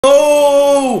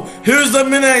Oh, here's the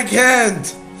minute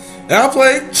hand. And I'll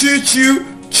play Choo Choo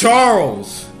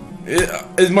Charles.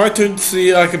 It's my turn to see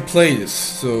if I can play this.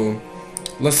 So,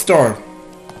 let's start.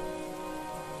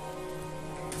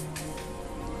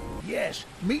 Yes,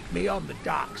 meet me on the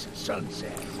docks at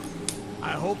sunset.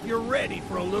 I hope you're ready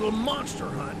for a little monster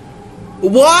hunt.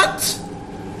 What?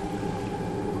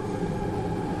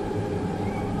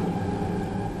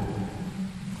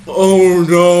 Oh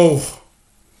no.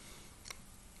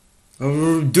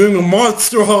 We're doing a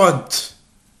monster hunt.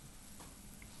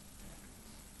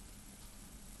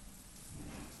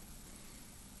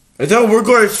 I thought we're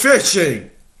going fishing.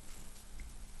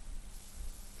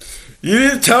 You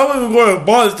didn't tell me we're going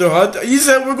monster hunt. You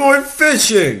said we're going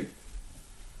fishing.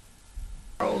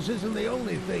 Charles isn't the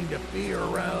only thing to fear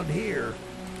around here.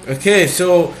 Okay,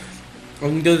 so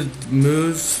I'm gonna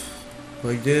move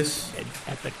like this. And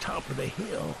at the top of the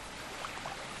hill.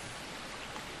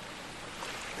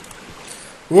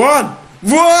 Run!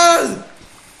 Run!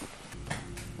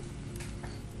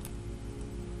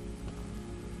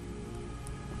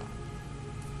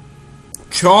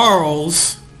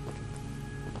 Charles.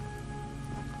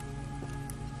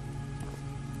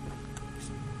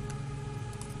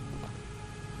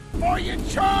 Are you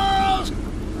Charles?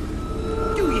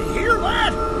 Do you hear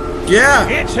that? Yeah.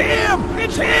 It's him!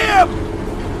 It's him!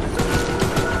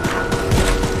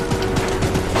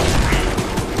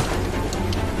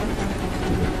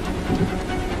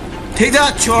 Take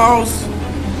that, Charles.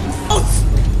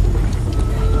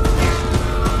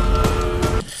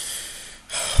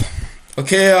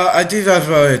 Okay, I think that's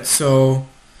about it. So,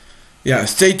 yeah,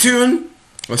 stay tuned.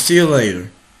 I'll see you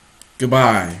later.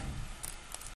 Goodbye.